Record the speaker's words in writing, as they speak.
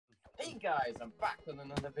guys, I'm back with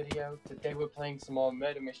another video. Today we're playing some more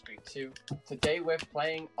Murder Mystery 2. Today we're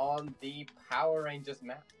playing on the Power Rangers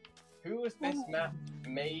map. Who was this map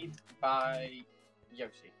made by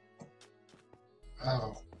Yoshi?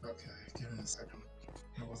 Oh, okay. Give me a second.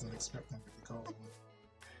 I wasn't expecting to be called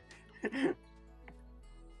one.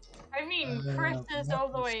 I mean, Chris is all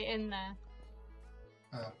the way in there.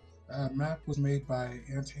 Map was made by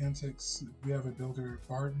Antics. We have a builder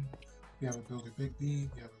Barton. We have a builder Big B.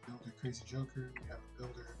 We have a builder Crazy Joker. We have a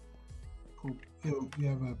builder we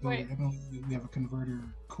have a builder Emily. We have a converter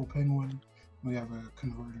Cool Penguin. We have a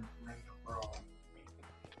converter Random Brawl.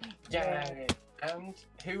 Yay! And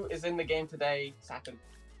who is in the game today, Saturn?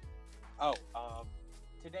 Oh,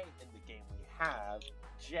 today in the game we have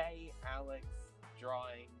Jay, Alex,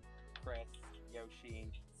 Drawing, Chris,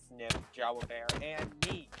 Yoshi, Snip, JAWA Bear, and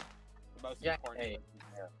me. The most important person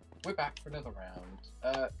here. We're back for another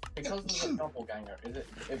round. Because there's a doppelganger, is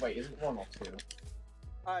it one or two?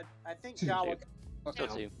 I think Two. JAWA... Still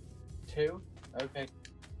two. Two? Okay.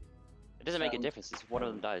 It doesn't make a difference. If one of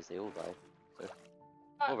them dies, they all die.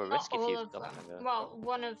 So, more of a Not risk if all you of them. doppelganger. Well,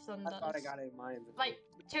 one of them I does. thought I got it in my inventory. Like,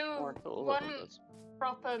 Or- one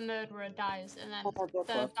proper murderer dies, and then One more book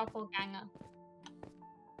the left. doppelganger.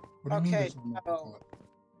 What do you mean Okay, there's one more so-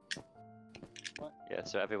 bullet? Yeah,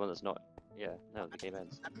 so everyone that's not... Yeah, no, the game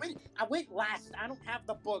ends. I went last. I don't have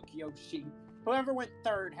the book, Yoshi. Whoever went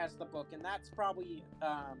third has the book, and that's probably,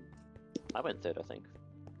 I went third, I think.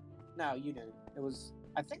 No, you didn't. It was...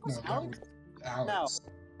 I think it No, was that Alex. was Alex.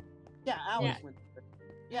 Yeah, Alex Yeah. went third.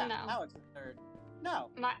 Yeah, No. Alex went third. No.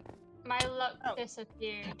 My luck Oh.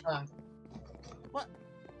 disappeared. What?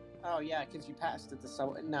 Oh, yeah, because you passed it to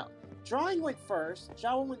someone. No. Drawing went first.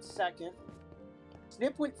 JAWA went second.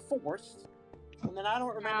 Snip went fourth. And then I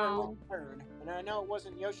don't remember who went third. And I know it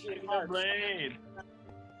wasn't Yoshi and Harp. Blade.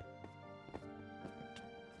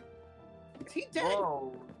 Is he dead?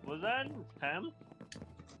 Whoa, was that Pam?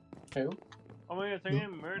 Who? Oh my god,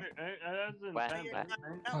 thinking murder. That's in Where? Pam. Where?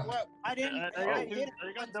 No, well, I didn't.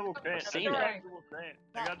 I got double crit. Seen it.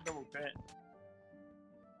 I got double crit.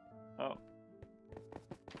 Oh.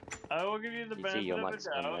 I will give you the DT, benefit your of the mic's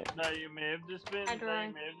gone, doubt right? that you may have just been. Hi, That you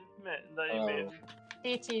Drawing. may have just met. That you may have.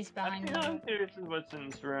 DT's behind I'm me. curious as what's in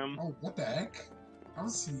this room. Oh, what the heck? I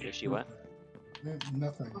was seeing Yoshi, what?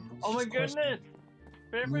 Nothing. It was Oh my just questioning. goodness!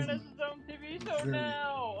 Fairfriend has Movement. his own TV show Very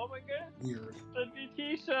now! Oh my goodness! Weird. The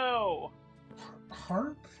DT show!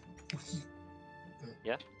 Harp?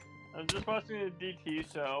 I'm just watching the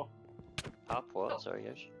DT show. Harp what? Sorry,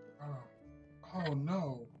 Yoshi. Oh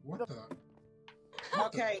no. What the?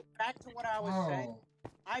 Okay, back to what I was saying.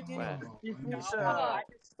 I didn't. Where? I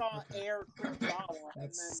just saw air from JAWA, and then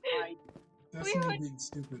That's- I. That's me being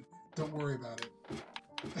stupid. Don't worry about it.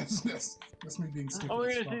 That's me being stupid. Oh my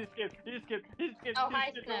It's goodness, he escaped. Oh,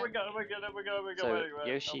 hi, Oh my god, So,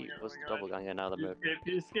 Yoshi was the doppelganger, now the murderer.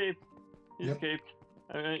 He escaped. Yep.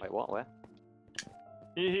 Alright, Wait, what? Where?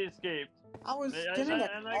 he escaped. I was I- getting a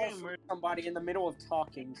I'm not call getting from murdered. somebody in the middle of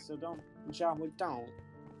talking, so JAWA, don't.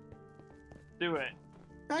 Do it.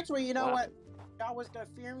 Actually, you know Wow. what? JAWA's gonna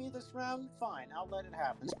fear me this round? Fine, I'll let it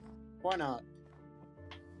happen. Why not?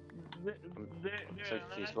 so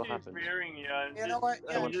confused, what happened? You know what?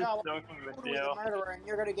 Yeah, I'm just JAWA, joking with You're you. the murderer, and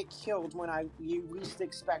you're gonna get killed when you least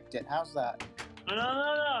expect it. How's that? No.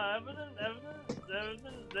 I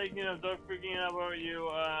wasn't like, you know, dog freaking out about you,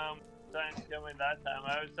 trying to kill me that time.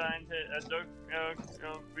 I was trying to,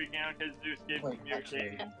 freaking out because you escaped Wait, from your actually,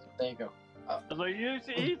 cage. there you go. I was like, he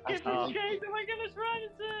escaped Actually- his cage! Oh my goodness, run!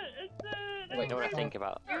 It's it! Wait, You know what I think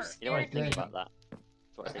about? You're You know what I scared think me. about that?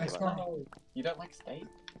 That's what I I think about that. saw. You don't like steak?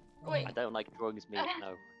 Wait. I don't like drugs, meat,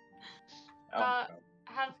 no. Have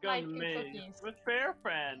It's like gone two me. cookies. With fair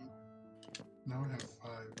friend. Now I have 5.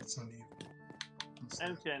 It's uneven. I'm sad.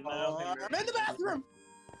 And Ken, I don't think I'm in the bathroom!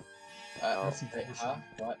 That's Wait, huh? unfortunate.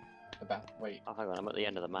 What? About wait. Oh, hang on, I'm at the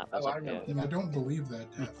end of the map. Oh, That's I up know. here. And I don't believe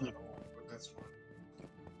that death at all, but that's fine.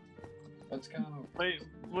 Let's go. Wait,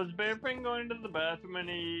 was Bearfriend going to the bathroom and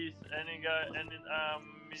he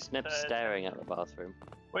Snip said- staring at the bathroom.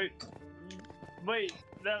 Wait,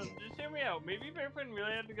 now just hear me out. Maybe Bearfriend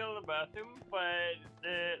really had to go to the bathroom, but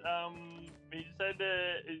he said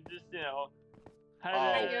it just, you know, had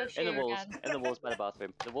Oh, Yoshi in the walls. again. In the walls by the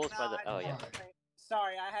bathroom. The walls by the... No, Oh, I yeah. tried to frame-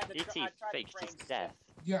 Sorry, I had to. DT I tried to faked frame his Snip. death.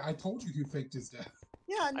 Yeah, I told you he faked his death.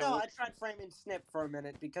 Yeah, no, will- I tried framing Snip for a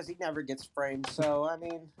minute because he never gets framed. So I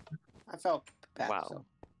mean, I felt bad. Wow. So.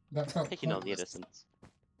 That felt Picking on the pointless. innocents.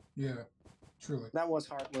 Yeah, truly. That was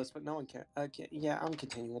heartless, but no one cared. Okay, yeah, I'm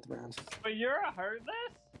continuing with the round. But you're a heartless?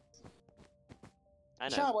 I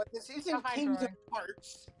know. JAWA, this isn't Oh, hi, Kingdom Drawing.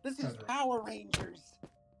 Hearts. This is Hi, Drawing. Power Rangers.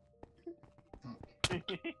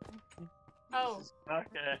 Oh.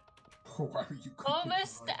 Okay. Why are you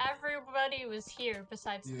Almost everybody was here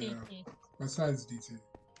besides Yeah. DT. Besides DT.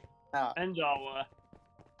 And JAWA.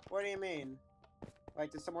 What do you mean?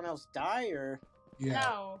 Like, did someone else die, or? Yeah.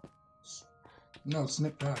 No. No,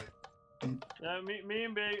 Snip died. Me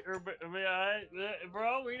and for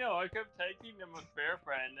all we know, I could have taken him with Fair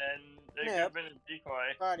Friend, and it could have been a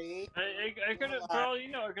decoy. Buddy. I could have, for all you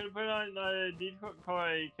know, I could have put on a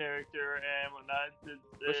decoy character and whatnot.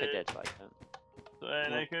 Wish I did, but I don't.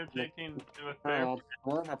 And I could have taken him with Fair Friend.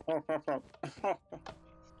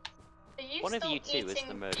 Are you One of still you two is eating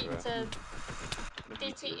the murderer. pizza? One of you two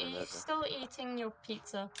DT, is the are you murderer. still eating your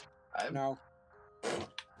pizza? No.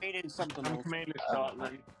 Eating something I'm else. Commander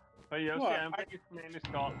Scotland. Oh, yeah, What? okay, I'm Commander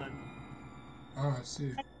Scotland. Oh, I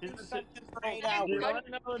see. Eating Is something it- for 8 I hours. Do you I- want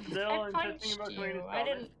to know I Dylan interesting punched about Commander you. I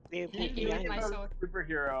Scotland? didn't. You You He's my a sword.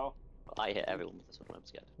 superhero. I hit everyone with this one, I'm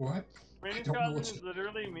scared. What? Commander I don't know Scotland what is you-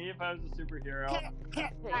 literally me if I was a superhero. Okay,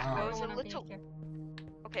 Wow. I was a wanna be little. here.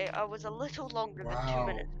 Okay, I was a little longer than 2 Wow.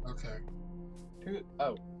 minutes. Okay. Who?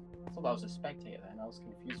 Oh, I thought I was a spectator then. I was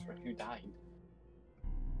confused for who died.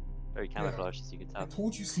 Very camouflaged, as you can I tell.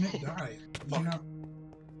 told you Snip died.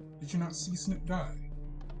 Did you not see Snip die?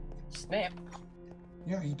 Snip.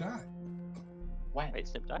 Yeah, he died. When? Wait,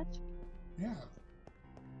 Snip died? Yeah.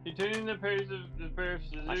 He turned in the pairs of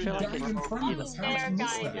I feel like Died it's in front I'm of us. How their did you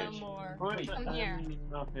miss guy that? no more. Wait, I'm here.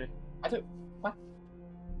 Okay. I don't. What?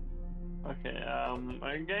 Okay, I'm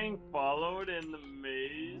getting followed in the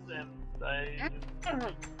maze, and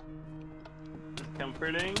it's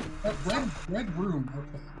comforting. Red room.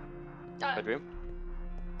 Okay. Bedroom?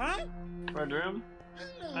 Huh? Red room.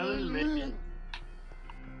 I'm in the maze.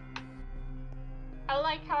 I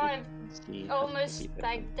like how I've See, almost see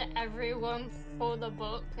bedroom. begged everyone for the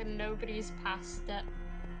book and nobody's passed it.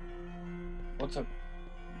 What's up?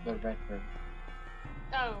 The red room.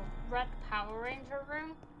 Oh, Red Power Ranger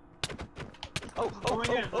room? Oh,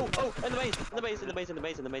 in the maze, in the maze, in the maze, in the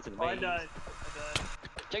maze, in the maze, in the Oh, I maze. died.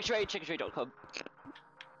 Check trade.com.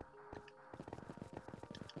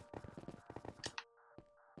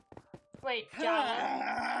 Wait,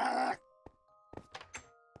 JAWA.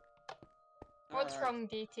 What's Alright. wrong,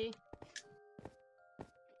 DT?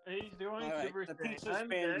 He's doing Alright, Super the Saiyan. pizza's I'm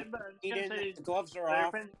been dead, but I'm just Eating, gonna say the gloves are Fair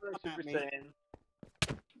off. Friend's doing Come at Super me.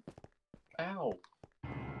 Saiyan. Ow.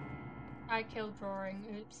 I killed Drawing,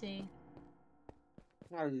 oopsie.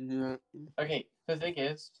 Okay, the thing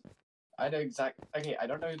is, I know Okay, I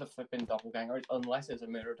don't know who the flipping doppelganger is, unless it's a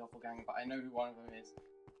mirror doppelganger, but I know who one of them is.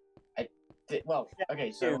 Well,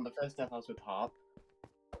 okay, so on the first death I was with Harp,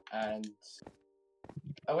 and...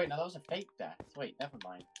 Oh wait, no, that was a fake death. Wait, never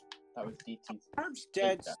mind. That was DT's Harp's fake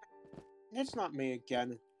dead. death. It's not me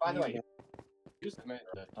again. By the way, who's committed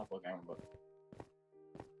the doppelganger book?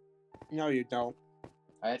 No, you don't.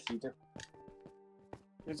 I actually do.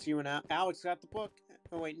 It's you and Alex got the book.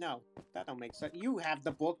 Oh wait, no, that don't make sense. You have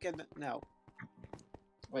the book and no.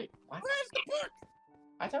 Wait, what? Where's the book?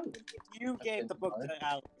 I don't. You gave the book to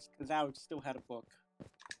Alex because Alex still had a book.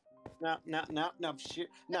 No, shit.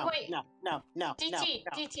 No, Wait. no.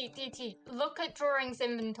 DT, look at Drawing's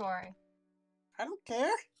inventory. I don't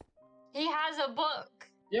care. He has a book.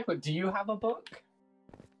 Yeah, but do you have a book?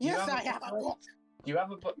 You Yes, have I a have a book? book. Do you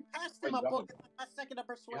have a book? Pass Wait, him a you have a book. book? A second to Do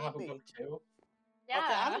you persuade have a me. book too? Yeah.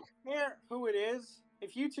 Okay, I don't care who it is.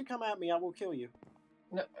 If you two come at me, I will kill you.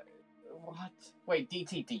 No. What? Wait,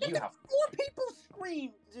 DT, do you have 4 people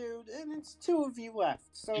screamed, dude, and it's 2 of you left.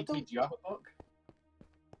 So DT, don't. do you have a book?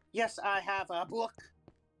 Yes, I have a book.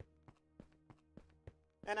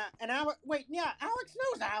 And Alex, wait, yeah, Alex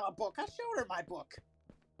knows I have a book. I showed her my book.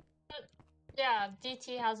 Yeah,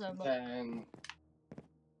 DT has a book. Then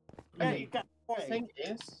Yeah, Okay, you got the thing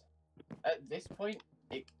is, at this point,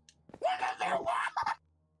 it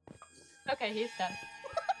Okay, he's dead.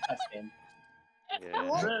 that's him.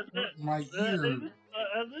 Yeah. My ear.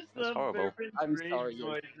 That's horrible. I'm sorry,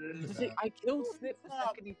 I killed Snip the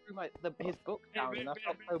second he threw his book down, and I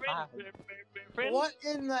felt so bad. What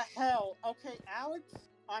in the hell? Okay, Alex,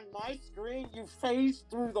 on my screen, you phased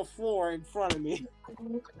through the floor in front of me.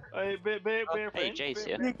 Hey, Jace,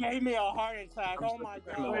 yeah. You gave me a heart attack. Oh my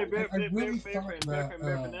god. Wait, I really thought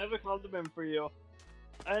that, I have a compliment for you.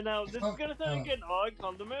 I know this is gonna sound like an odd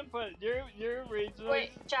compliment, but your reason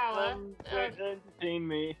Wait, JAWA. entertain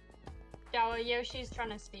me. JAWA, Yoshi's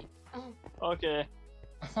trying to speak. Okay.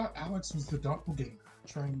 I thought Alex was the doppelganger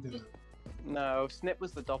trying to. No, Snip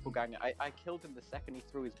was the doppelganger. I killed him the second he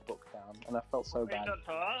threw his book down, and I felt so bad.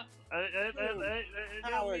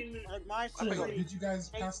 Alex, on my Wait, screen. did you guys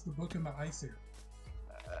pass the book in the ice area?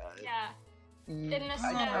 Yeah, in the I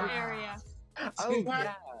snow know. area. Oh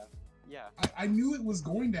yeah, Yeah. I knew it was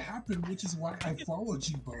going to happen, which is why I followed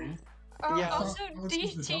you both. Yeah. Also, I was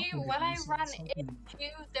supposed to DT, doppelganger, when I so I ran was hoping- into you,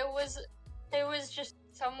 there was just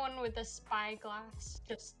someone with a spyglass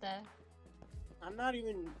just there. I'm not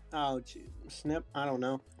even. Oh, Snip. I don't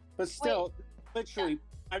know, but still, literally,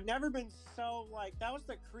 I've never been so like. That was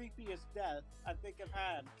the creepiest death I think I've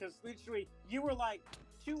had. Because literally, you were like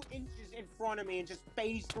 2 inches in front of me and just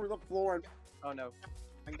phased through the floor. And, Oh no.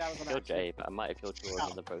 like, that was I killed Jay, but I might have killed George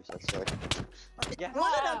in the process. Sorry. Yeah.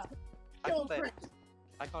 Wow. I got it.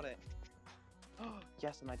 I got it.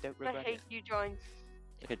 Yes, and I don't I regret hate it. you, Drawing.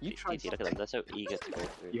 Look at You tried DT, look at them, they're so eager to go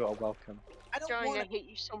through. You are welcome. I don't Drawing, I want hate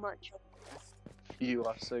you so much. You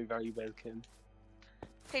are so very welcome.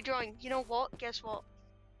 Hey, Drawing, you know what? Guess what?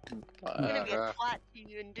 I'm gonna be a twat to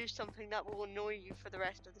you and do something that will annoy you for the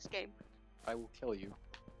rest of this game. I will kill you.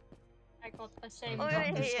 I got the same. Oh,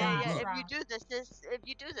 yeah. Look. If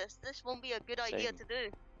you do this, this won't be a good idea Same. to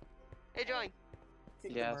do. Hey, Drawing,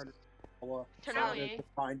 Yes. turn Sorry. on. Really?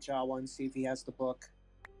 Find JAWA and see if he has the book.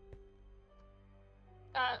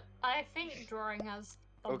 I think Drawing has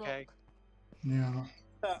the Okay. book. Yeah.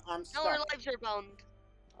 I'm Now our stuck. lives are bound.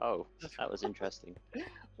 Oh, that was interesting.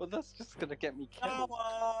 Well, that's just gonna get me killed.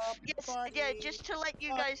 JAWA, Yes, buddy. yeah, just to let you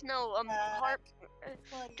guys know, Harp,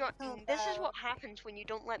 this is what happens when you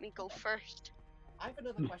don't let me go first. I have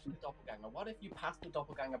another question for Doppelganger. What if you pass the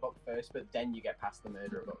Doppelganger book first, but then you get past the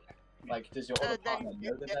murderer book? Like, does your other then- partner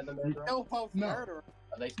know that they're the murderer? Still both No. murder.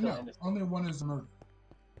 Are they still No, innocent? only one is a murder.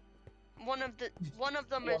 One of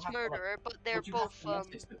them You'll is have to, like- murderer, but they're Would you have both to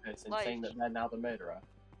message the person like- saying that they're now the murderer?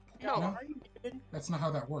 no. No. Are you kidding? That's not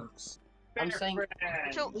how that works. I'm saying-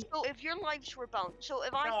 So if your lives were bound, so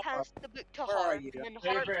if I No. passed the book to Where are Harp you? and then Hey,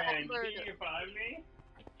 Harp got friend, can murdered, you find me?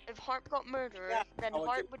 if Harp got murderer, Yeah, then I would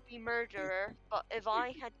Harp do- would be murderer. But if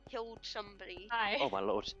I had killed somebody, Hi. Oh my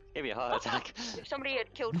lord, give me a heart attack. if somebody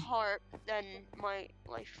had killed Harp, then my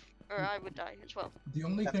life, or I would die as well. The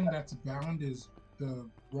only thing that's bound is the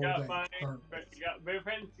role Yeah, that fine. you start But with. you got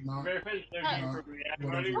boyfriend's Not- looking not for me. I'm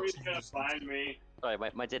whatever wondering who's you gonna choose. find me. Sorry,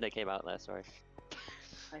 my dinner came out there, sorry.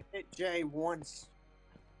 I hit Jay once.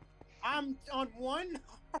 I'm on 1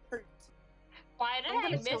 heart. Why did I'm I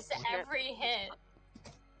gonna miss kill Snip. every hit?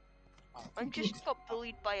 I'm just got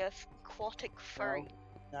bullied by a aquatic furry.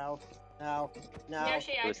 No.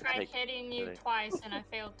 Yoshi, I It was tried like- hitting you really. twice and I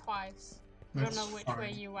failed twice. I don't That's know which fine.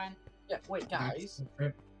 way you went. Yeah, wait, guys. That's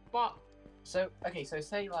okay. What? So, okay, so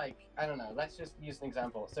say, like, I don't know, let's just use an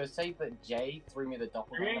example. So say that Jay threw me the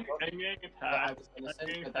Doppelganger book, I'm getting but I attacked. was innocent,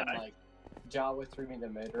 getting but then, attacked. like, JAWA threw me the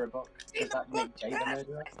murderer book. Does that make Jay the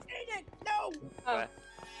murderer? No. Oh,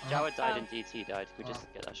 Jawa died Oh. and DT died, can we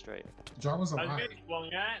just get that straight? Jawa's I was alive. getting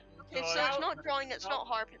swung at. Okay, so it's not Drawing, it's not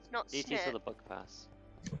Harp, it's not DT saw Snip. the book pass.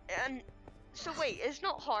 And so wait, it's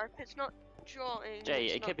not Harp, it's not Drawing. Jay,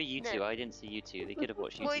 it's it not could be you Snip. two, I didn't see you two, they could have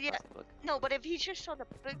watched you Well, two yeah. pass the book. No, but if he just saw the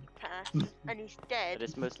book pass and he's But dead,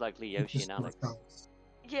 it's most likely It Yoshi just and Alex. worked out.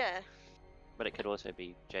 yeah. But it could also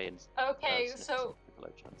be Jay and okay, Snip, so with a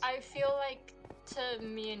low chance. I feel like to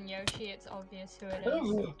me and Yoshi, it's obvious who it is.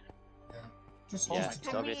 Yeah. Just Yeah, just it's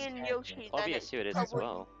To me obvious. and Yoshi, then Obvious who it is as would-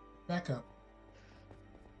 well. back up.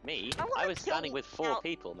 Me? I wanna I was standing kill with 4 Al-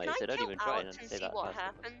 people, mate, Can so I don't kill even try and Alex and say see that what fast.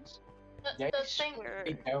 happens? Yeah, The I thing, swear.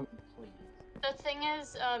 Hey, don't, please. the thing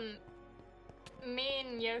is, me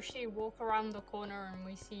and Yoshi walk around the corner and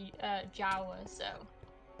we see JAWA, so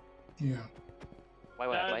Yeah. Why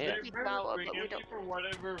were I here? Keep Valor, but we don't- For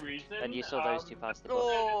whatever reason. And you saw those two pass the book.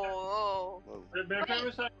 Oh, Whoa. The friend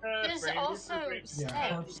was like, there's friend was also like- Yeah, Snip.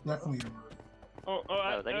 Harp's definitely a murder.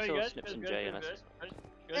 No, then you saw guys, Snips guys, and guys, Jay and guys, us. guys,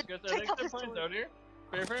 I Take think off the his point's sword. out here.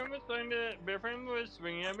 Bearfriend was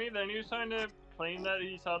swinging at me. Then he was trying to claim that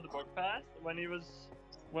he saw the book pass because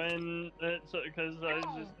I was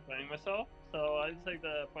just defending myself. So I just like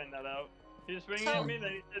to point that out. He was swinging So- at me.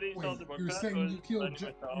 Then he said he saw Wait, the book you're pass. saying so I was you just killed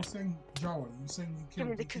defending you're myself. saying Jawa, you're saying you give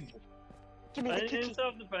me killed the DT. cookie. Give me the In cookie.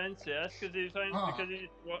 self-defense, yes, because he was trying because he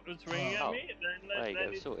was swinging Oh. at me. There you Then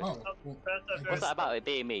go, he sorted. Oh, saw the well, pass I after guess- What's that about it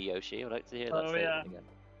being me, Yoshi? I'd like to hear that Oh, statement yeah.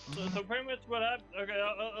 again. So pretty much what happened. Okay,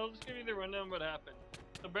 I'll just give you the rundown of what happened.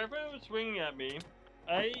 So Bearfriend was swinging at me.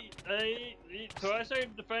 So I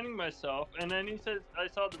started defending myself, and then he says I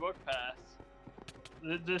saw the book pass.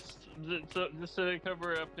 Just to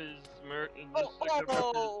cover up his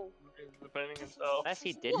Oh, defending himself. Unless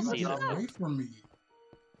he did You see get that away book. from me.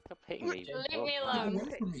 Stop hitting me. Leave me Get alone.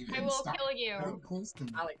 away from me. I man. will Stop kill you. getting close to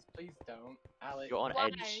me. Alex, please don't. Alex. You're on Why?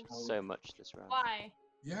 edge so much this round. Why?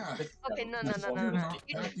 Yeah. please Okay, don't. no, That's no, why no, you're no. not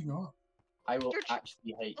backing up. I will You're tr-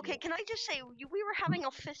 actually hate Okay, you. can I just say, we were having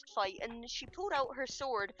a fist fight, and she pulled out her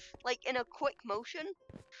sword, like, in a quick motion.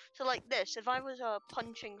 So, like this, if I was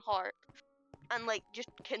punching Harp, and like just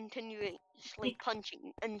continuously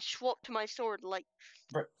punching and swap to my sword like.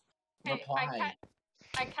 Hey, Reply.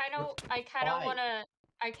 I kind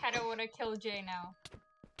of wanna kill Jay now.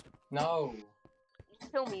 No.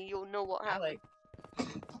 Kill me, you'll know what happened.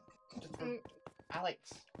 Alex.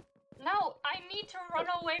 No, I need to run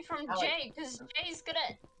away from Alex. Jay because Jay's gonna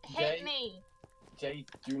hit me. Jay,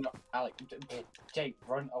 do not, Alex. Jay,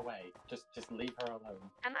 run away. Just leave her alone.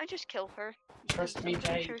 Can I just kill her? Trust me,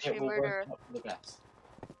 Jay. It will work out for the best.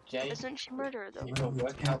 Jay, isn't she murderer though? it will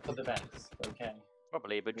work out for the best. Okay.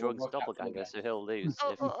 Probably, but Drug's doppelganger, so he'll lose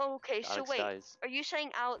if Okay, so Alex wait, dies. are you saying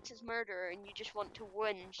Alex is murderer and you just want to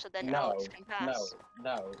win so then Alex can pass?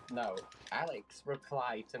 No. Alex,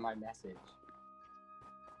 reply to my message.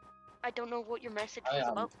 I don't know what your message is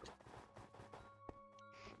about.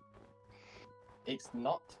 It's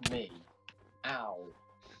not me. Ow.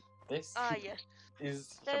 This yes.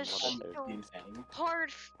 is There's hard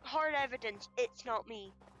evidence. It's not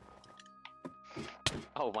me.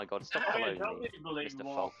 Oh my god, stop following me, Mr.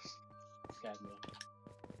 Fox. Scared me.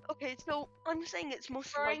 Okay, so I'm saying it's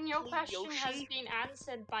most Brian, likely your question Yoshi. has been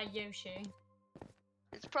answered by Yoshi.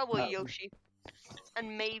 It's probably Yoshi.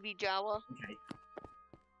 And maybe JAWA. Okay.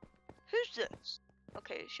 Who's this?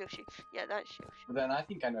 Okay, it's Yoshi. Yeah, that's Yoshi. But then I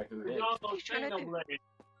think I know who it is. What are you trying to do? What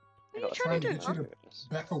are you I'm trying to get do? you to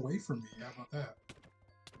back away from me. How about that?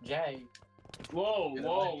 Jay. Whoa,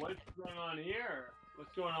 what's going on here?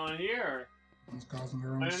 What's going on here? One's causing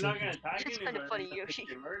their own I'm not gonna circus. attack It's anybody. kinda funny, Yoshi.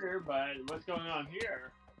 Murder, but what's going on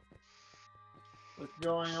here? What's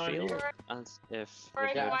going on Feel here? as if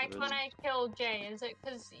Brian, the why death can't I kill Jay? Is it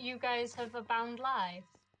because you guys have a bound life?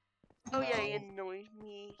 Oh yeah, he annoys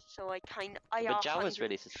me, so I But JAWA's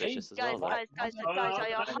really suspicious as well, though. Guys,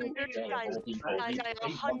 I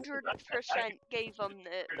 100% gave him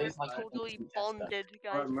the totally bonded,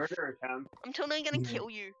 guys. Murder attempt. I'm totally gonna kill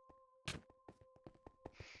you.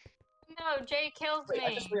 No, Jay kills Wait, me.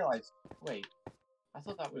 I just realized. Wait. I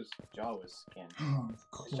thought that was JAWA's skin. Oh,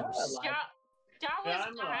 of course. JAWA's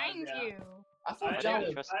behind you. I thought I JAWA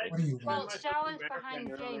don't trust What are you Well, like? JAWA's behind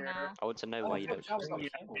Jay now. I want to know why you don't trust me.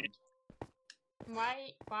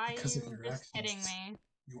 Why are Because of you your just hitting actions. me?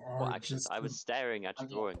 You are What actions? just I was staring at your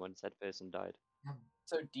drawing when said person died.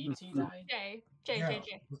 So DT died? Jay. Yeah,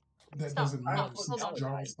 that Stop. doesn't matter Hold since on.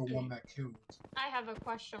 Jarl's the one that killed. I have a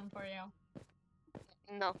question for you.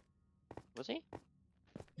 No. Was he?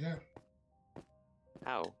 Yeah,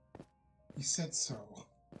 How? he said so. He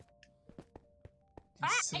Ah,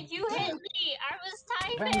 said you that. hit me! I was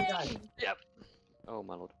When typing! died? Yep. Oh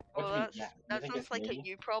my lord. What Well, do you mean, that you think sounds it's like a me?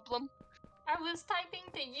 you problem. I was typing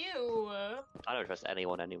to you! I don't trust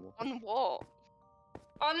anyone anymore. On what?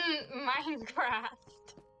 On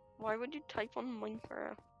Minecraft. Why would you type on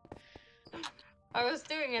Minecraft? I was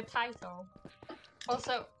doing a title.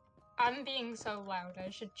 Also, I'm being so loud, I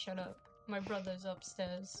should shut up. My brother's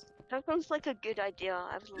upstairs. That sounds like a good idea.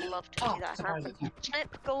 I would love to see that happen.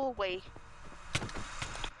 Snip, go away.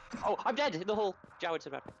 Oh, I'm dead in the hole. JAWA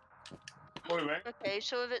said that. Wait, wait. Okay,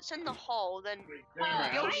 so if it's in the hall, then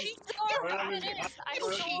Yoshi! I saw who it is! I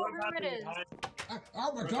Yoshi! saw who it is!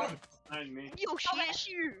 Oh my god! Behind me. Yoshi, it's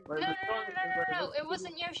you! No, it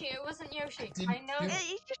wasn't Yoshi, it wasn't Yoshi. Didn't I know kill-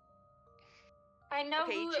 It's just... I know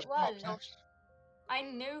Okay, who just it was. pop I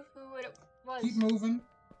knew who it was. Keep moving.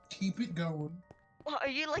 Keep it going. What, are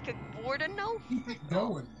you like a warden now? Keep it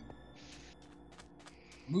going.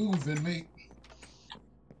 Moving, mate.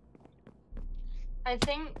 I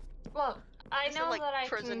think, well, I Is it know like that I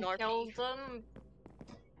prison can RP? kill them.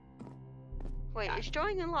 Wait, is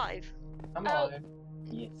drawing alive? I'm Oh. alive.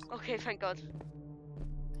 Yes. Okay, thank God.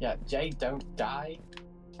 Yeah, Jay, don't die.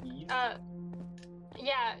 Please.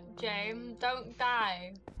 Yeah, James, don't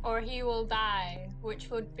die, or he will die, which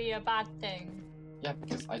would be a bad thing. Yeah,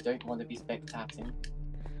 because I don't want to be spectating.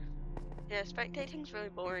 Yeah, spectating's really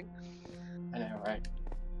boring. I know, right?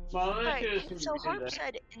 Well, let's Right, just so do Harp that.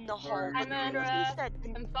 said in the hall, Hi, but then murderer. he said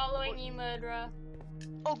I'm following you, murderer.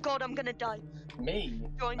 oh God, I'm gonna die. Me?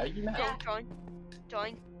 Join, Are you mad?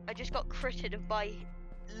 join. I just got critted by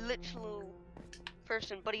literal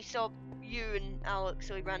person, but he saw you and Alex,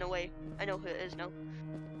 so he ran away. I know who it is now.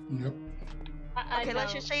 Yep. I Okay,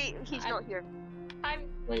 let's know. just say he's not here.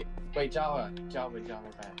 Wait, JAWA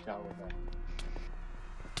back.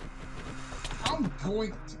 I'm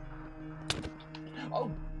going to...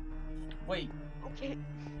 Oh! Wait. Okay,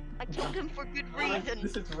 I killed him for good reason.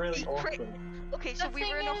 This is really He awkward. crit- Okay, so The we were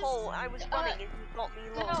thing in a is, hole. I was running and he got me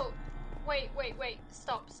lost. No, wait,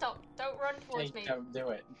 stop, don't run towards me. Don't do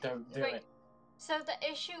it. Don't do Wait. it. So the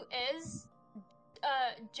issue is,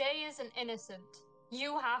 Jay is an innocent.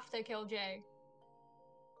 You have to kill Jay.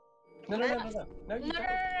 No, you don't.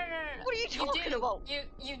 What are you talking about? You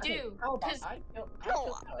Okay, do. how about 'Cause-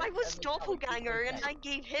 No, I was Doppelgänger and I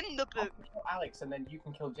gave him the I'll book. kill Alex, and then you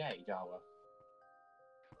can kill Jay, JAWA.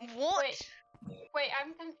 What? Wait,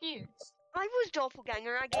 I'm confused. I was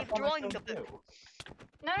Doppelgänger, I gave That's what I Drawing the killed book. you.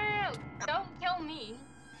 No, don't kill me.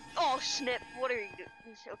 Oh, Snip, what are you doing?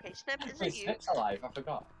 Okay, Snip, is Wait, it you? Snip's alive, I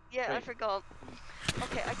forgot. Yeah, I Wait. forgot.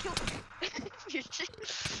 Okay, I killed. You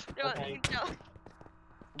just- Okay. no.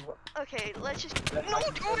 What? Okay, let's just. Then No, I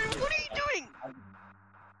can Jordan, kill you. what are you doing?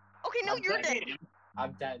 Okay, no, I'm you're dead. dead.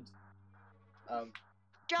 I'm dead.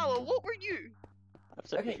 JAWA, what were you? I'm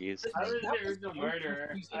so Okay, confused. I was That the original so murderer.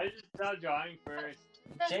 confusing. I just stopped drawing first.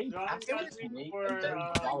 Jay Drawing passed got it me to me, for, and then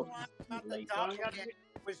JAWA Not passed the it later. Drawing got me. doppelganger.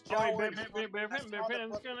 Was Oh, Joe wait, and Bearfriend, I'm just gonna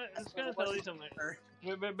tell you something.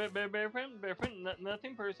 Bearfriend,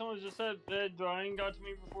 nothing personal. It's just that drawing got to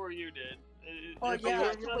me before you did. Oh, If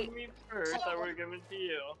yeah, you were wait. to me first, I would have given it to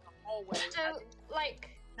you. Always. So, like,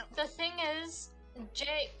 the thing is,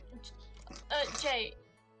 Jay,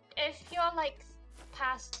 if you're like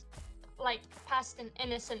past an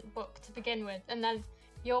innocent book to begin with, and then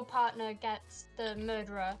your partner gets the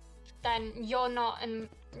murderer, then you're not a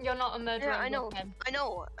murderer. Yeah, I know. with him. I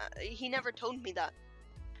know. He never told me that.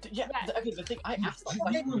 Yeah, Yeah. okay, the thing, I asked that We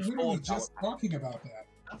question were literally before just JAWA talking about that.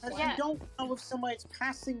 Because Yeah. you don't know if somebody's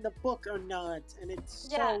passing the book or not, and it's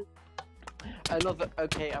Yeah. so. Another.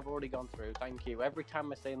 Okay, I've already gone through. Thank you. Every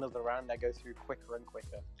time I say another round, I go through quicker and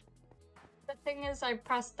quicker. The thing is, I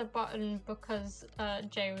pressed the button because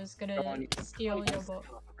Jay was Go gonna on, you steal can't your even book.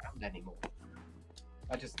 stand around anymore.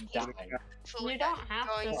 I just died. You don't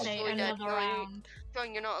have to say another round.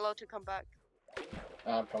 Drawing, you're not allowed to come back.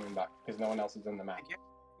 I'm coming back, because no one else is in the map.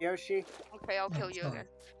 Yoshi. Okay, I'll kill you sorry. again.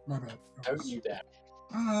 My bad. Don't you dare.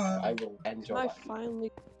 Ah, I will end your I life.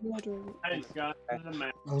 finally murdering. Hey, Scott, this is a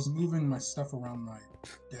man. I was moving my stuff around my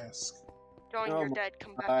desk. Drawing, Oh you're my dead.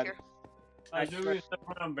 Come back God. here. I do this stuff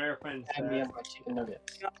around Bearfriend's And me desk. and my chicken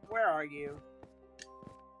nuggets. Where are you?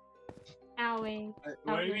 Owie.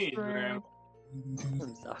 What do you was mean, Graham?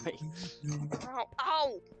 I'm sorry. Ow!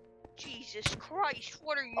 Ow! Jesus Christ!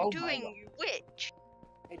 What are you Oh my doing, God. you witch?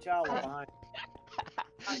 Hey, Jolly, behind.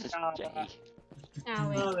 Just Jay.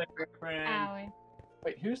 Owie. Oh, there, Bearfriend. Owie.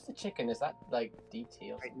 Wait, who's the chicken? Is that like DT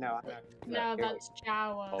or Wait, something? no, I'm not. No, okay, that's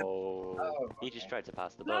JAWA. Oh, Oh, he just okay. tried to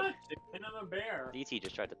pass the Not bug. a chicken, I'm a bear. DT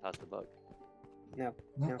just tried to pass the bug No,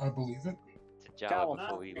 I believe it. to Go. JAWA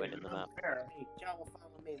before we went in the map. Bear. Hey, Jolly,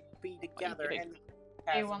 follow me. Be together doing? and.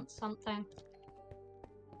 They want something.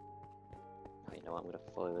 Oh, you know what? I'm gonna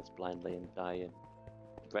follow this blindly and die in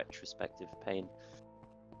retrospective pain.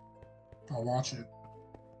 I'll watch it.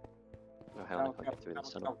 Oh, hell, I can't get through this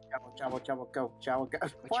tunnel. Go.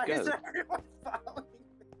 Why you is go? everyone following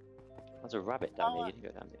me? There's a rabbit down there. You didn't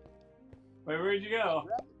go down there. Wait, where'd you go?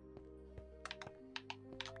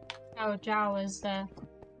 Oh, JAWA's there.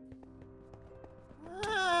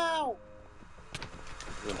 No!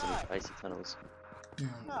 We're into these icy tunnels. Yeah.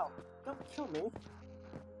 No! Don't kill me.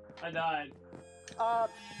 I died. No,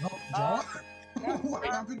 Jawa? What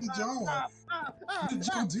happened to Jawa? What did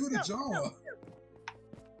Jawa do to Jawa?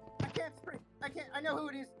 I can't sprint. I can't. I know who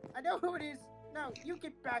it is. No, you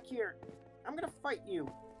get back here. I'm gonna fight you.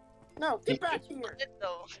 No, get back here. It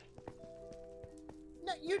though.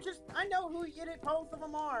 No, you just. I know who both of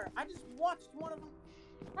them are. I just watched one of them.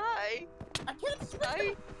 Hi. I can't switch. Hi.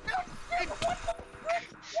 them. No, shit, what the frick?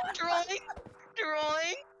 What?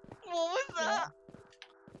 Drawing. What was that?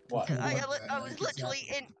 What? Okay, I what was the heck is literally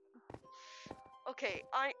in. happening? Okay,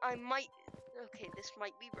 I might. Okay, this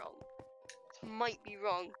might be wrong. This might be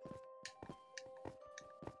wrong.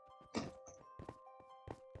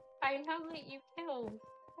 I know that you killed.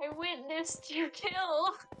 I witnessed you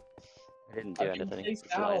kill. I didn't do I've been anything. chased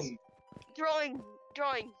It's lies. Drawing.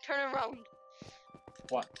 Turn around.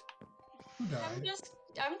 What? Who died?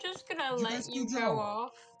 I'm just gonna You let guys you do go Jawa.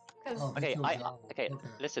 off. Cause Oh, he Okay, killed Jawa. okay.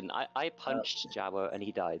 Listen, I punched Jawa and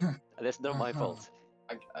he died. That's not my fault.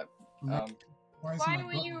 Why is why my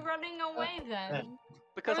were you button- running away then?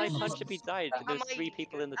 Because I Where's punched the- him, he died. Am There's I- 3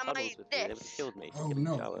 people in the am I tunnels with me. They would have this? killed me. Oh, Killing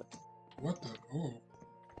no. Jawa. What the? Oh.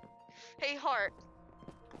 Hey, Harp.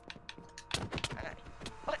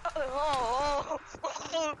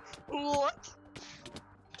 What?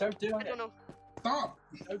 Don't do I it. don't know. Stop!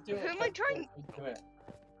 Don't do it. Who am I Don't do trying- it. Don't do it.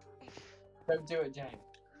 Don't do it, Jane.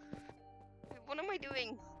 What am I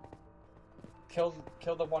doing? Kill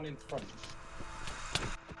the one in front.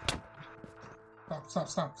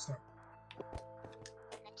 Stop.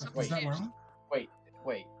 Wait. Is that wrong? Wait.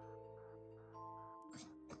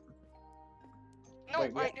 No,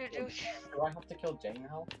 Wait, I do. Do I have to kill Jane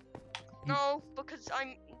now? No, because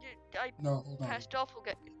I No, hold on. passed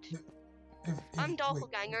doppelganger. I'm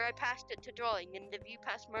doppelganger. I passed it to drawing, and if you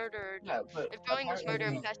pass murder, Yeah, but if drawing was murder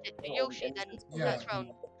and no. passed it to Not all the Yoshi, then instances Yeah. that's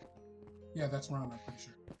round. Yeah, that's round. I'm pretty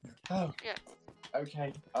sure. Yeah. Oh. Yeah.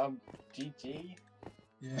 Okay. GG.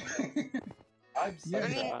 Yeah. I'm so Yeah. I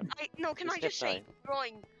mean, sad. can I Skip just say time.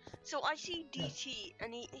 drawing? So I see Yeah. DT,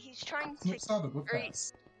 and he's trying to. Snip saw the book or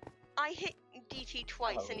pass. I hit DT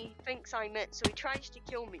twice, and he thinks I'm it, so he tries to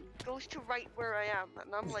kill me. Goes to right where I am,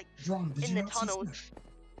 and I'm like John, did in you the not see tunnel.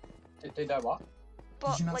 Snip? Did I what?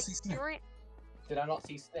 But you not like see Snip? during, Did I not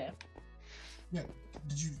see Snip? Yeah.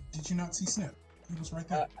 Did you not see Snip? He was right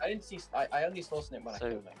there. I didn't see. I only saw Snip when I So,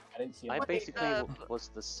 killed him. I didn't see him. I basically uh, was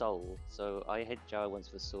the soul, so I hit Jawa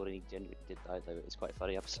once with a sword and he genuinely did die though. It's quite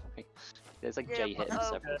funny, I'm sorry. There's like Yeah, Jay hit him but,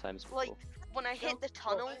 several times before. like when I hit the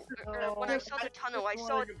tunnel, when I saw the tunnel, I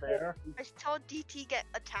saw DT get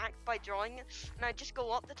attacked by drawing, and I just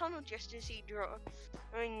go up the tunnel just to see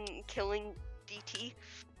killing DT.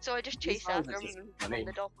 So I just chased after him from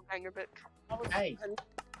the doppelganger book. Hey,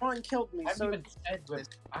 Drawing killed me, I haven't so even said we're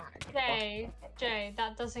back. Jay,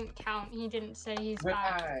 that doesn't count. He didn't say he's We're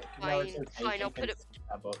back. back. No, Fine, it's okay. fine, You I'll can put it- skip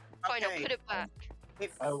that book. Fine, I'll Okay. put it back.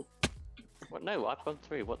 if Oh, What? No, I've gone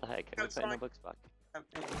through. What the heck? We're That's putting our fine. books back.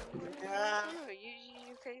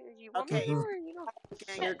 You want me Okay. to or you don't?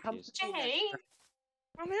 Ganger, come Confused. to me Jay? next time.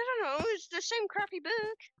 I mean, I don't know. It's the same crappy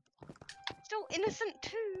book. Still innocent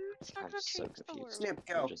too. It's not I'm gonna so change the confused. world. Snip,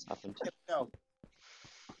 go. What just happened? Snip, go.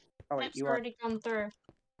 Oh wait, It's you are. already gone through.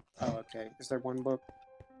 Oh, okay. Is there one book?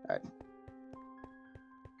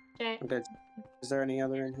 Jay, Okay. Is there any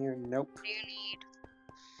other in here? Nope. What do you need?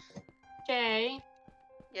 Jay,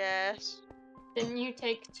 Yes. didn't you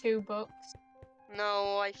take 2 books?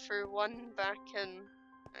 No, I threw one back and.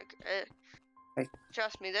 Hey.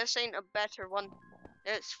 Trust me, this ain't a better one.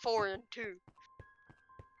 It's 4 and 2.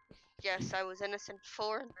 Yes, I was innocent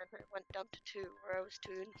 4 and then I went down to 2, where I was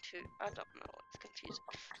 2 and 2. I don't know, it's confusing.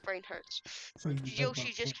 Brain hurts. So you did Yoshi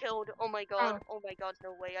both. just killed. Oh my god,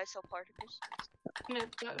 no way, I saw particles. No,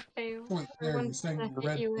 that failed. Wait, I there, you're wanted saying to the hit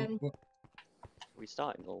red you in. book.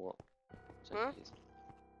 Restarting or what? So Huh? confused.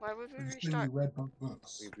 Why would we You're saying restart? you read both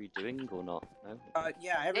books. Are we redoing or not? No?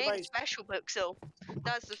 Yeah, They ain't everybody's. special books though.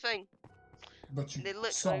 That's the thing. But you They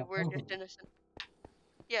literally saw were both of just them. innocent.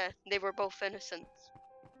 Yeah, they were both innocent.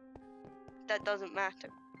 That doesn't matter.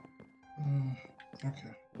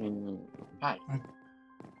 Okay. hi.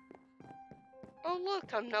 Oh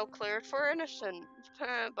look, I'm now cleared for innocent.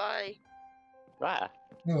 Bye. Ah,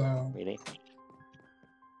 Hello. really?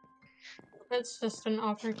 It's just an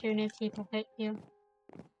opportunity to hit you.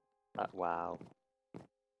 Wow.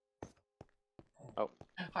 Oh,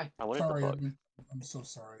 Hi. I wanted Sorry, the book. I'm so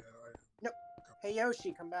sorry. Hey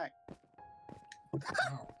Yoshi, come back. Wow.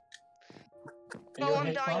 Are you Oh, I'm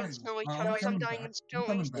okay? dying in Fine. snowy I'm tunnels. I'm coming dying back. in I'm snowy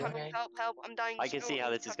coming tunnels. back. Help, help. I'm dying I can see how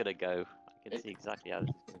this is tunnels. gonna go. I can see exactly how this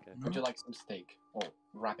is gonna go. Would you like some steak or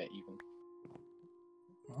rabbit even?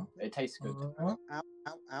 Huh? It tastes good. Ow,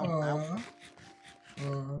 ow, ow,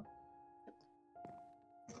 ow.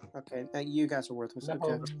 Okay, you guys are worthless. No,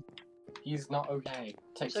 Okay. he's not okay.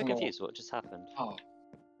 I'm Take so some more. confused. What just happened? Oh,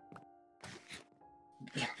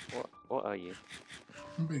 What are you?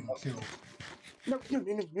 I'm being killed. No.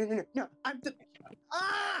 I'm the.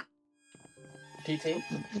 Ah! TT.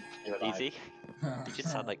 You're alive. Easy. You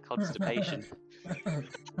just had like constipation.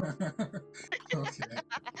 Okay.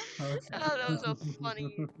 Oh, that was so funny.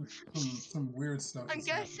 Some weird stuff. I'm is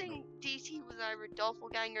guessing DT was either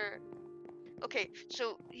doppelganger. Okay,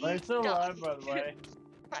 so he I'm still alive, by the way.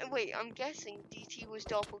 Wait, I'm guessing DT was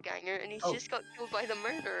doppelganger, and he's Oh. just got killed by the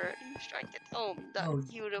murderer. And he was trying to tell him that Oh,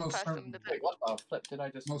 he would have most passed him the certainly. Wait, what the flip did I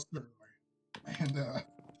just? Most certainly. And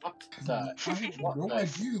What the? I have What no the-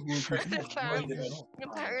 idea who was Frick? confused Apparently- at all.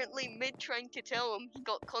 Apparently, mid trying to tell him, he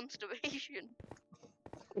got constipation.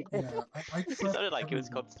 Yeah, I It trust sounded like it was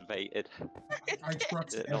everyone. constipated. I trust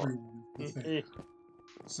Did it not? everyone with the thing.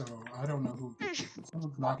 So I don't know who.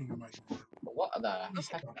 Someone's knocking on my door. What the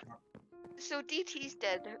heck? So DT's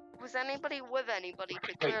dead. Was anybody with anybody to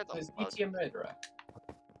Wait, clear them? is DT a murderer?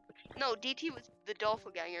 No, DT was the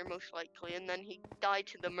doppelganger most likely, and then he died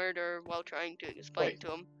to the murderer while trying to explain Wait.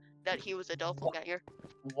 to him that he was a doppelganger.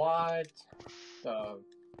 What the?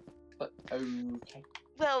 But okay.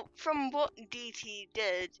 Well, from what DT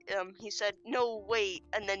did, he said, "No, wait,"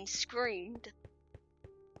 and then screamed.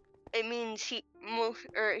 It means he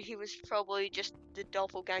was probably just the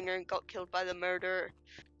doppelganger and got killed by the murderer.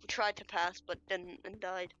 He tried to pass, but didn't and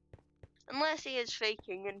died. Unless he is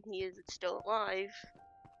faking and he is still alive,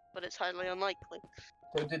 but it's highly unlikely.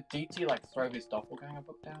 So did DT like throw his doppelganger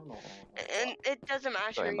book down, or? And it doesn't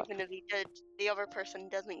matter Sorry, I'm back. even if he did. The other person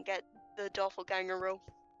doesn't get the doppelganger role.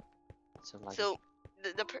 So like, So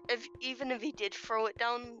even if he did throw it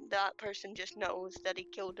down, that person just knows that he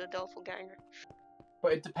killed a doppelganger.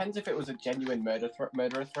 But it depends if it was a genuine murderer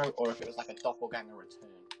throw or if it was like a doppelganger return.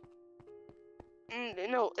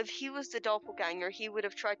 No, if he was the doppelganger, he would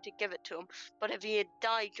have tried to give it to him. But if he had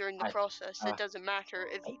died during the process, it doesn't matter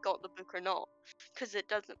if he got the book or not, because it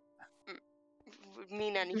doesn't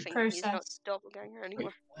mean anything. He's not the doppelganger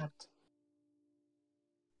anymore. Wait, what?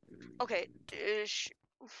 Okay,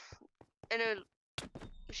 in a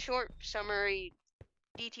short summary,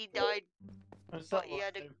 DT died, but he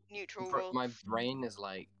had a neutral role. My brain is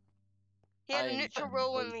like. He had a neutral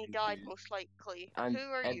role and he died, most likely. Who are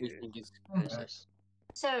you? Everything is. who's this?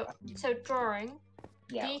 So drawing.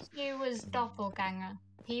 Yeah. DT was doppelganger.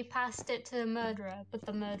 He passed it to the murderer, but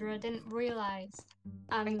the murderer didn't realize.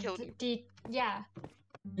 And killed him. Yeah.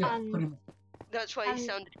 Yeah, And- pretty much. That's why he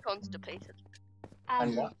sounded constipated.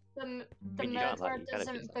 And what? The mean, you murderer can't, like, you gotta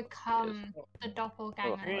doesn't do become the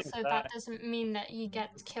doppelganger, Oh. so that doesn't mean that he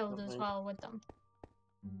gets killed as well with them.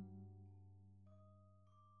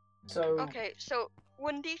 So. Okay, so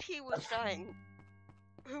when DT was dying,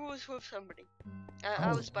 who was with somebody?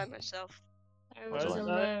 I was by myself. I was What is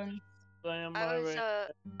that? alone.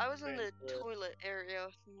 I was in the toilet area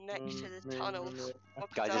next to the tunnels.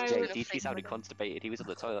 Guys, I it's was Jay. in a DT fake sounded murder. constipated. He was on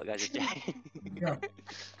the toilet, guys. It's Jay. Yeah.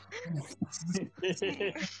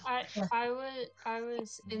 I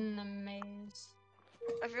was in the maze.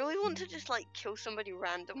 I really want to just like kill somebody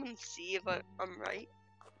random and see if I'm right.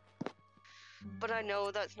 But I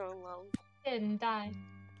know that's not allowed. Didn't die.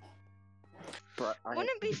 Wouldn't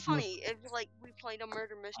it be funny if like we played a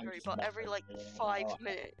murder mystery, but every like 5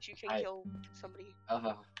 minutes you can kill somebody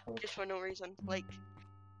just for no reason, like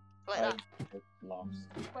that. Lost.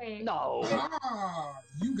 Wait. No. Ah,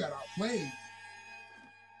 you got outplayed.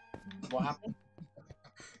 What happened?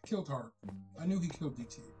 Killed Harp. I knew he killed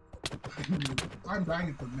DT. I'm dying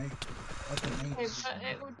at the main. Okay, but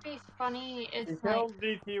it would be funny He if like killed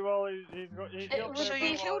DT while he killed was- So DT you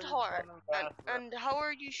while killed he was Harp, running faster. and how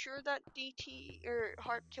are you sure that DT or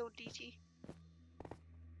Harp killed DT?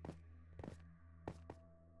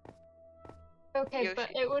 okay, Yoshi. but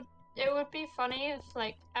it would be funny if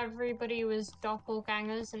like everybody was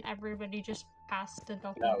doppelgangers and everybody just passed the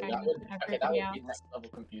No, doppelganger that would, to okay, that everybody would be else. next level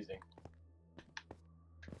confusing.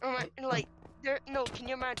 Alright, like no, can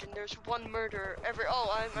you imagine? There's one murderer every.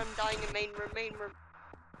 Oh, I'm dying in main room.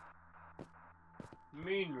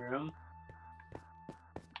 Mean room.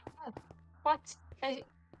 What?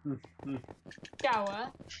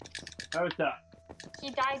 JAWA, How's that? he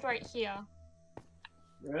died right here.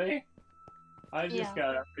 Really? I just Yeah.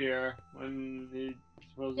 got up here when he Yeah,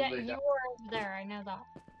 supposedly you died. were over there, I know that.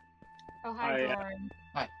 Oh, hi, Oh, yeah. Doran.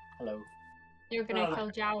 Hello. You're gonna Oh. kill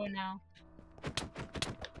JAWA now.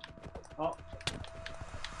 Oh.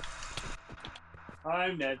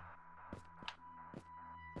 I'm dead.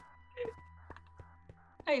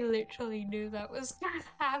 I literally knew that was gonna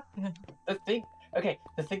happen.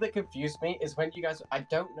 The thing that confused me is when you guys. I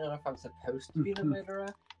don't know if I'm supposed to be the murderer,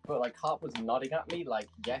 but like Harp was nodding at me, like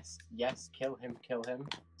yes, kill him.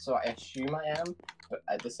 So I assume I am, but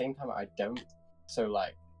at the same time I don't. So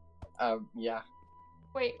like, yeah.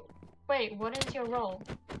 Wait, what is your role?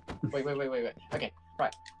 Wait. Okay,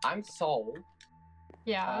 right. I'm Soul.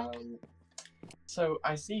 Yeah. So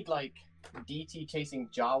I see like DT chasing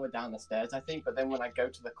JAWA down the stairs, I think, but then when I go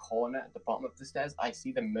to the corner at the bottom of the stairs, I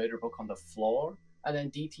see the murder book on the floor, and then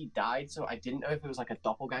DT died, so I didn't know if it was like a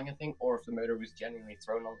doppelganger thing or if the murder was genuinely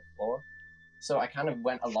thrown on the floor. So I kind of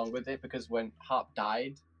went along with it because when Harp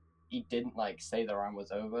died, he didn't like say the round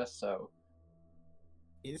was over, so.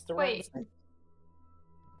 Is the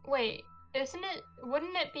Wait,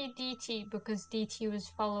 wouldn't it be DT because DT was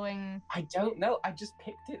following... I don't know, I just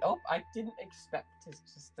picked it up. I didn't expect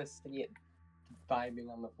to see it vibing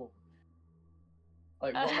on the floor.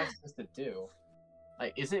 Like, what am I supposed to do?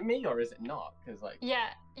 Like, is it me or is it not? Because, like... Yeah,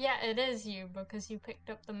 it is you because you picked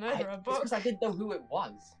up the murderer It's book. because I didn't know who it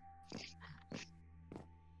was.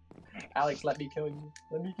 Alex, let me kill you.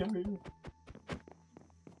 Let me kill you.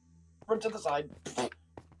 Run to the side.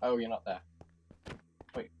 Oh, you're not there.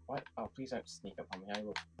 Wait, what? Oh, please don't sneak up on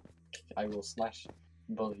me. I will slash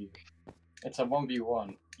bully you. It's a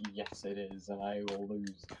 1v1. Yes, it is, and I will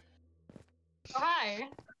lose. Hi.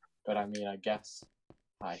 But I mean, I guess.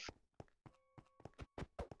 Hi.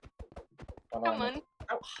 Come on.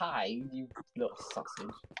 Oh, hi, you little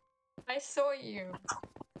sausage. I saw you.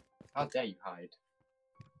 How dare you hide?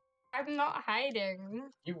 I'm not hiding.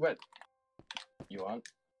 You went. You aren't.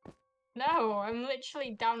 No, I'm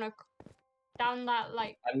literally down down that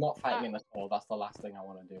like. I'm not fighting in the tunnel. That's the last thing I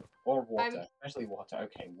want to do. Or water, especially water.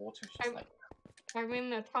 Okay, water's just I'm- like. I'm in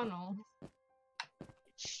the tunnel.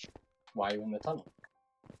 Why are you in the tunnel?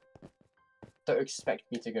 Don't expect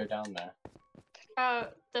me to go down there.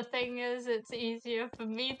 The thing is, it's easier for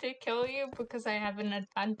me to kill you because I have an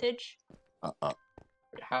advantage.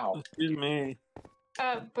 How? Excuse me.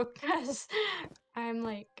 Because I'm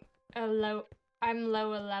like I'm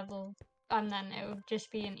lower level, and then it would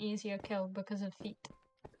just be an easier kill because of feet.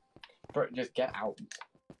 Bro, just get out.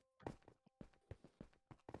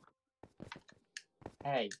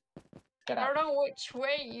 Hey, get I out. don't know which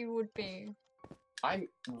way you would be. I'm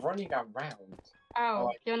running around. Oh,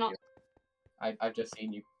 I you're see not. you. I've just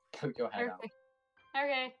seen you poke your head out. Okay.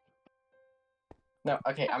 Okay. No,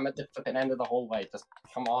 okay, I'm at the flipping end of the hallway. Just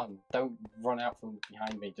come on. Don't run out from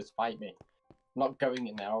behind me. Just fight me. I'm not going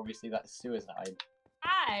in there. Obviously, that's suicide.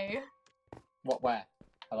 Hi. What, where?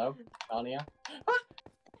 Hello? Narnia?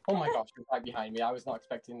 Oh my gosh, you're right behind me. I was not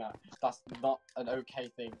expecting that. That's not an okay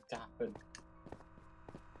thing to happen.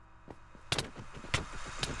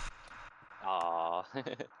 Aww.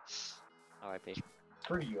 R.I.P.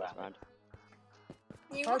 Screw you, Last Alan. round.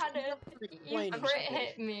 You Harp, had you you crit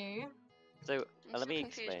hit me. So, I'm let me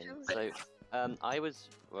confused explain. too. So, I was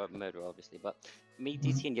a murderer, obviously, but me,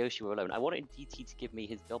 DT, and Yoshi were alone. I wanted DT to give me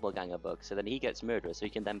his doppelganger book, so then he gets murderer, so he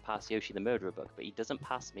can then pass Yoshi the murderer book, but he doesn't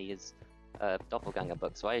pass me his doppelganger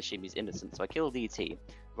book, so I assume he's innocent. So I kill DT.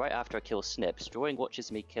 Right after I kill Snips, Drawing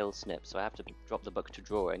watches me kill Snips, so I have to drop the book to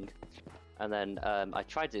Drawing. And then I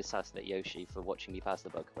tried to assassinate Yoshi for watching me pass the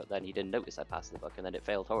book, but then he didn't notice I passed the book, and then it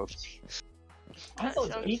failed horribly. That thought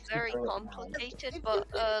sounds DT very threw it down. complicated, but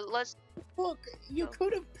let's. Look, you Oh.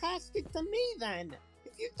 could have passed it to me then.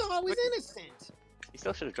 If you thought I was innocent. He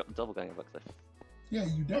still should have dropped the doppelganger book, though. Yeah,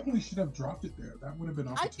 you definitely should have dropped it there. That would have been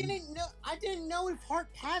I opportune. didn't know if Harp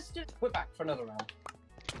passed it. We're back for another round.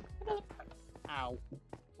 Ow.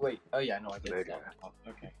 Wait, oh yeah, no, I did. Murder. Oh,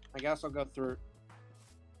 okay. I guess I'll go through.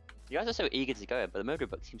 You guys are so eager to go in, but the murder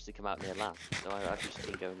book seems to come out near last, so I've just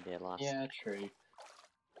been going near last. Yeah, true.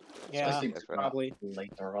 Yeah, Especially go for it. probably.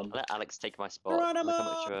 later on. I'll let Alex take my spot. Look how much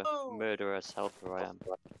of a Geronimo! murderous helper I am.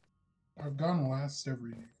 I've gone last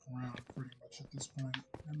every round pretty much at this point.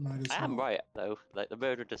 I might as I am well. right, though. Like, the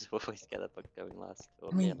murderer does always get a book going last. Or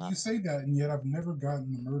I mean, near you last. say that, and yet I've never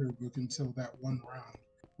gotten the murder book until that one round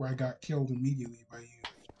where I got killed immediately by you.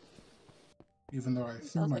 Even though I threw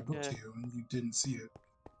Sounds my like book a- to you and you didn't see it.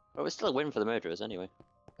 Well, it was still a win for the murderers, anyway.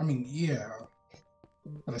 I mean, yeah,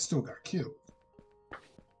 but I still got killed.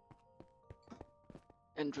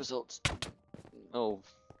 End results. Oh,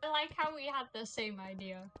 I like how we had the same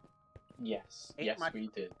idea. Yes, Ate yes, my- we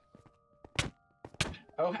did.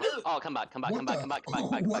 Oh, oh, come back, come back, What come back, the- come back, come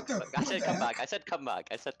back, back, what back, the- back. I what said the come heck? back, I said come back,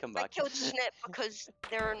 I said come I back. killed Snip because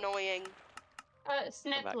they're annoying.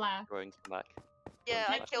 Snip Come back, left. Drawing, come back. Yeah,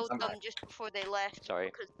 I Come killed I'm them back. just before they left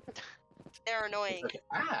Sorry. because they're annoying. okay.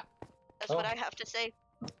 Ah! That's Oh. what I have to say.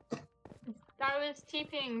 I was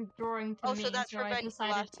keeping Drawing to Oh, me, so that's so I revenge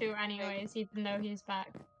decided last to anyways, even though he's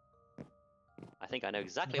back. I think I know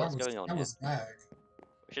exactly That what's was, going on that here. was lag.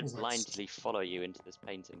 We should was like- blindly follow you into this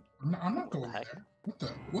painting. I'm not What the going heck? there.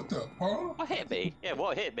 What the? Oh, What hit me? Yeah,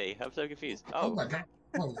 what hit me? I'm so confused. oh Oh, my god.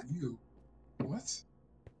 Oh, you. What?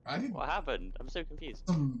 I didn't. what happened? I'm so confused.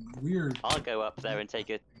 Some weird. I'll go up there and take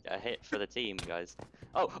a hit for the team, guys.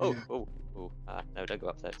 Oh, oh, Yeah. oh, oh. No, don't go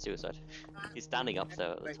up there. Suicide. He's standing up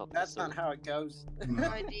there at the Wait, top that's of the not how it goes. No.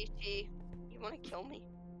 Hi, DT. You wanna kill me?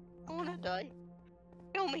 I wanna die.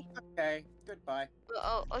 Kill me. Okay, goodbye.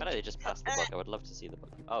 Oh, I know they just passed the book. I would love to see the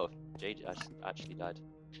book. Oh, Jade actually died.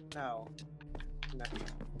 No. No.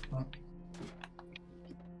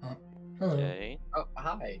 Hello. Jay. Oh,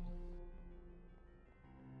 hi.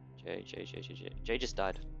 Jay. Jay just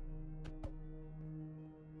died.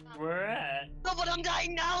 Where at? no, but I'm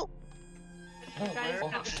dying now.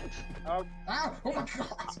 Guys, Oh, Ah! Oh my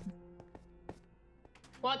god!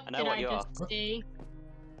 what I know did what I you just are. see?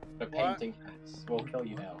 the painting hats will kill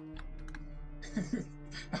you now.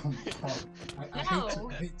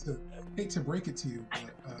 I hate to break it to you, but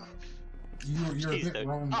you're a Jeez, bit don't-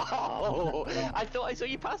 wrong. Oh, You're a bit wrong. I thought I saw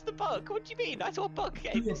you pass the book. What do you mean? I saw a book.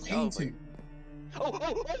 Through a painting.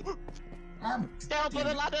 Oh! Stay up on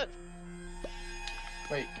the ladder.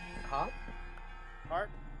 Wait, Harp? Harp?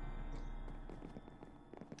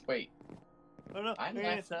 Wait, Oh no, I give me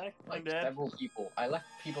a left sec. I'm like dead. several people. I left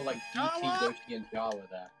people like JAWA! DT, Yoshi, and JAWA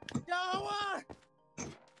there. JAWA!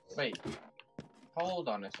 Wait, hold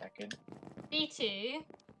on a second. BT,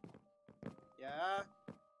 Yeah?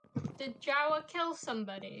 did JAWA kill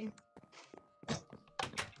somebody?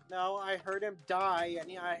 No, I heard him die,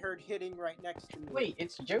 and I heard hitting right next to me. Wait,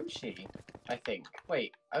 it's Yoshi. I think.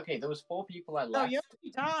 Wait, okay, there was 4 people I No, left.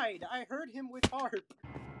 Yoshi died. I heard him with Harp.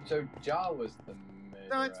 So JAWA was the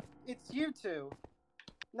No, murderer. it's you two.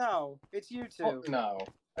 No, it's you two. Oh, no.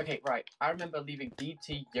 Okay, right. I remember leaving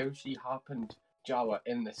DT, Yoshi, Harp, and JAWA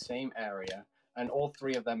in the same area, and all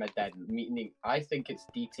 3 of them are dead. Meaning, I think it's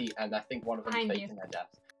DT, and I think one of them is Behind you. faking their death.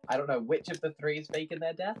 I don't know which of the 3 is faking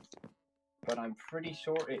their death, but I'm pretty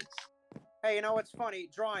sure it's Hey, you know what's funny?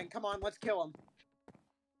 Drawing, come on, let's kill him.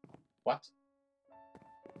 what?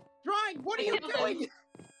 Drawing, what are you doing?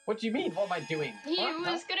 What do you mean? What am I doing? He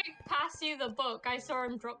What? was gonna pass you the book. I saw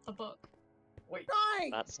him drop the book. Wait,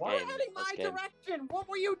 Drawing, That's What? you're game. heading my That's game. direction. What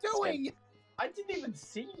were you That's game. doing? I didn't even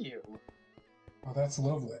see you. Oh, that's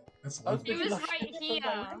lovely. That's I was lovely. He was looking right in a here.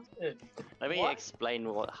 different direction. Let me What? explain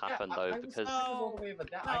what happened though, I was because all the way over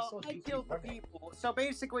there. I No, saw I DT killed the running. people. So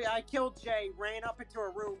basically, I killed Jay, ran up into a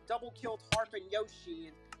room, double killed Harp and Yoshi,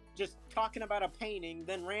 and just talking about a painting,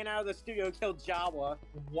 then ran out of the studio, killed JAWA.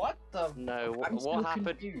 What the? no, I'm what still happened?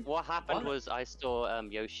 confused. What happened What? was I saw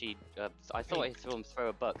Yoshi. I thought I saw him throw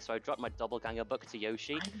a book, so I dropped my doppelganger book to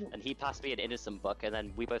Yoshi, I didn't- and he passed me an innocent book, and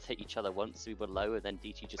then we both hit each other once. We were low, and then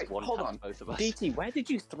DT just Wait, one hold tapped on. both of us. DT, where did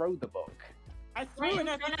you throw the book? I threw Right it in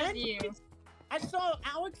at front the of end. you. I saw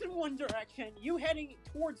Alex in one direction, you heading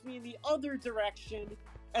towards me in the other direction,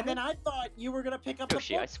 and then I thought you were gonna pick up the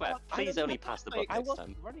Yoshi, book. I swear, so please didn't only have pass the to, book like, I next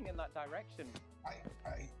wasn't time. running in that direction. I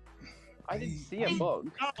I didn't see a book.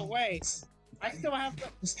 Oh wait, I still have the.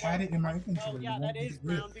 just had it in my Oh inventory. yeah, It that won't is get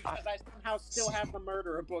rid. brown because I somehow still have the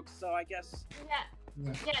murderer book. So I guess. Yeah,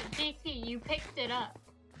 Yeah. DT, you picked it up.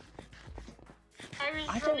 I was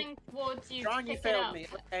I don't- running towards you Drawing, to you pick it failed up. me.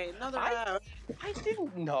 Okay, another I- round. I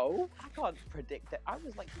didn't know. I can't predict it. I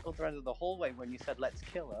was like the other end of the hallway when you said let's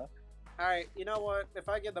kill her. All right, you know what? If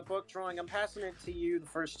I get the book drawing, I'm passing it to you the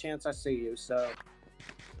first chance I see you. So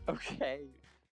Okay,